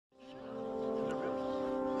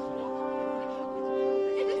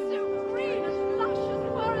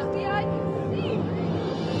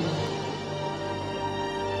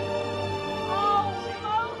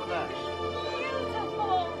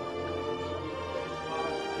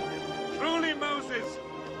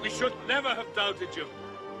should never have doubted you.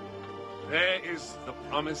 There is the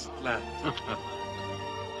promised land.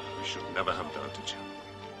 We should never have doubted you.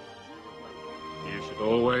 You should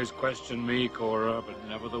always question me, Cora, but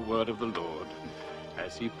never the word of the Lord.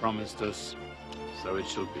 As he promised us, so it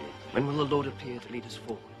shall be. When will the Lord appear to lead us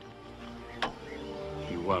forward?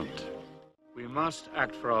 He won't. We must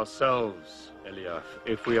act for ourselves, Eliav,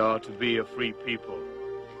 if we are to be a free people.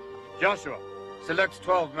 Joshua, select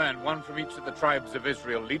 12 men, one from each of the tribes of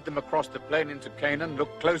Israel. Lead them across the plain into Canaan.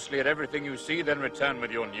 Look closely at everything you see, then return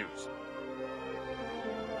with your news.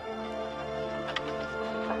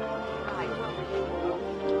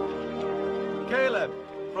 Caleb,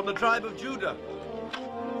 from the tribe of Judah.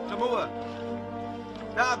 Tamua.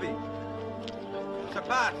 Gabi.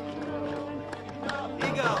 Shapat.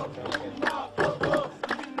 Eagle.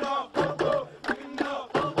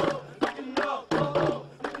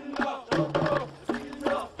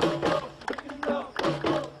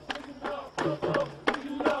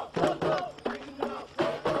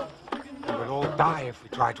 We will all die if we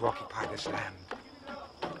try to occupy this land.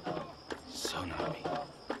 So, Naomi,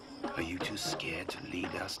 are you too scared to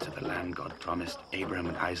lead us to the land God promised Abraham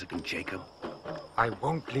and Isaac and Jacob? I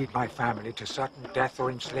won't lead my family to certain death or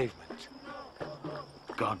enslavement.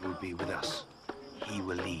 God will be with us. He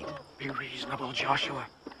will lead. Be reasonable, Joshua.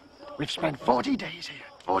 We've spent 40 days here.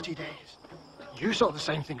 40 days. You saw the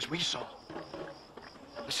same things we saw.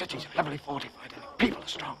 The city's heavily fortified and the people are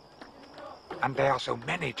strong. And they are so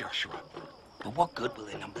many, Joshua. But what good will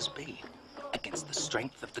their numbers be against the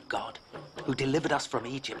strength of the God who delivered us from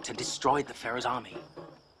Egypt and destroyed the Pharaoh's army?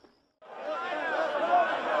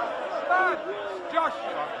 Madness,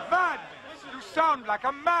 Joshua, madness! You sound like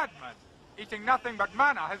a madman. Eating nothing but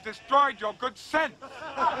manna has destroyed your good sense.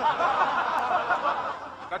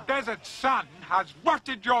 The desert sun has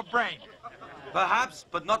rotted your brain. Perhaps,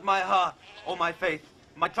 but not my heart or my faith.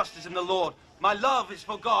 My trust is in the Lord. My love is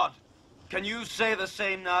for God. Can you say the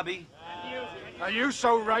same, Nabi? Are you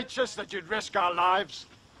so righteous that you'd risk our lives?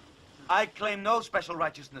 I claim no special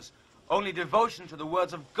righteousness, only devotion to the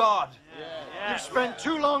words of God. You've spent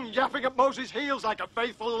too long yapping at Moses' heels like a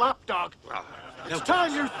faithful lapdog. It's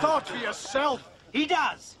time you thought for yourself. He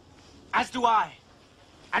does, as do I.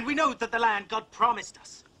 And we know that the land God promised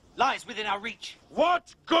us lies within our reach.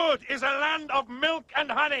 What good is a land of milk and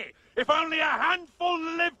honey if only a handful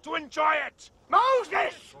live to enjoy it?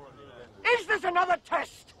 Moses! Is this another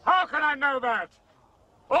test? How can I know that?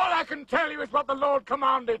 All I can tell you is what the Lord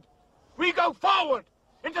commanded. We go forward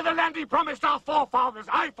into the land he promised our forefathers.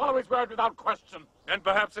 I follow his word without question. And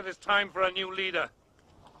perhaps it is time for a new leader.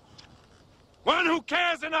 One who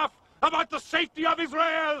cares enough about the safety of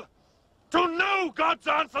Israel to know God's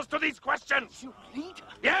answers to these questions. You leader?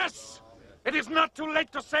 Yes! It is not too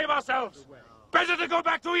late to save ourselves. Better to go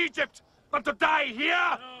back to Egypt than to die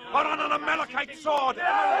here or on an Amalekite sword. They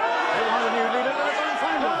want a new leader, let us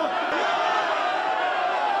find him.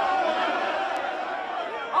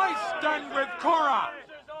 I stand with Korah.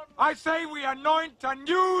 I say we anoint a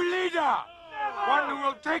new leader. One who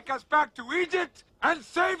will take us back to Egypt and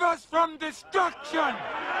save us from destruction.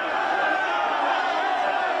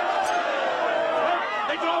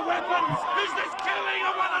 They draw weapons. Is this killing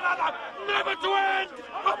of one another never to end?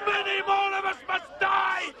 Or many more of us must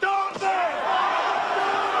die. Stop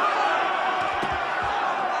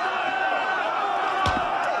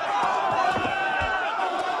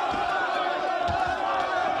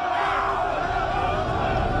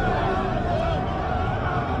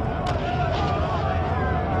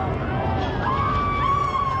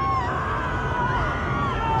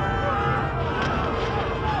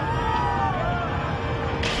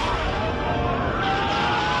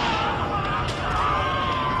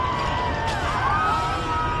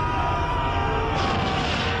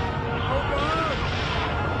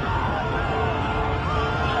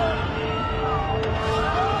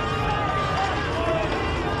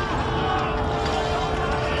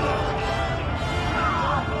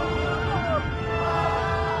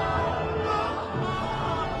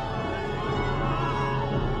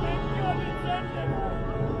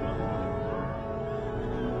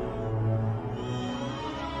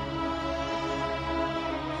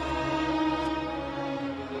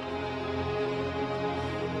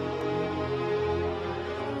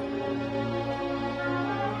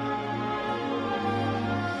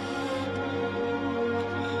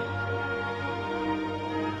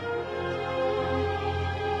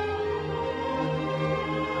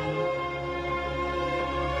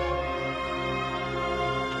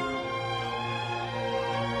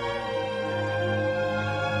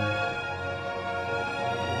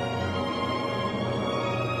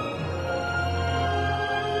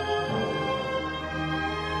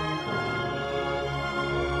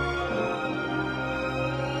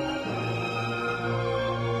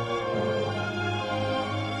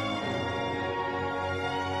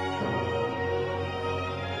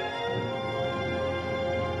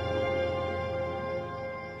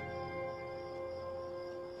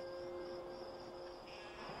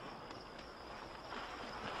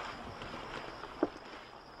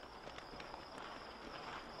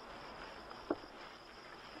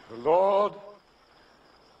The Lord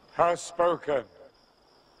has spoken.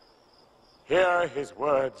 Hear his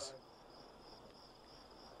words.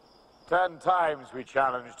 10 times we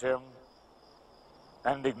challenged him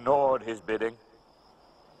and ignored his bidding.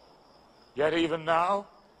 Yet even now,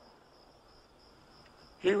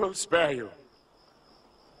 he will spare you.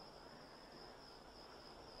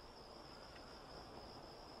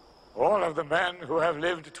 All of the men who have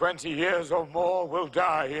lived 20 years or more will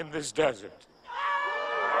die in this desert.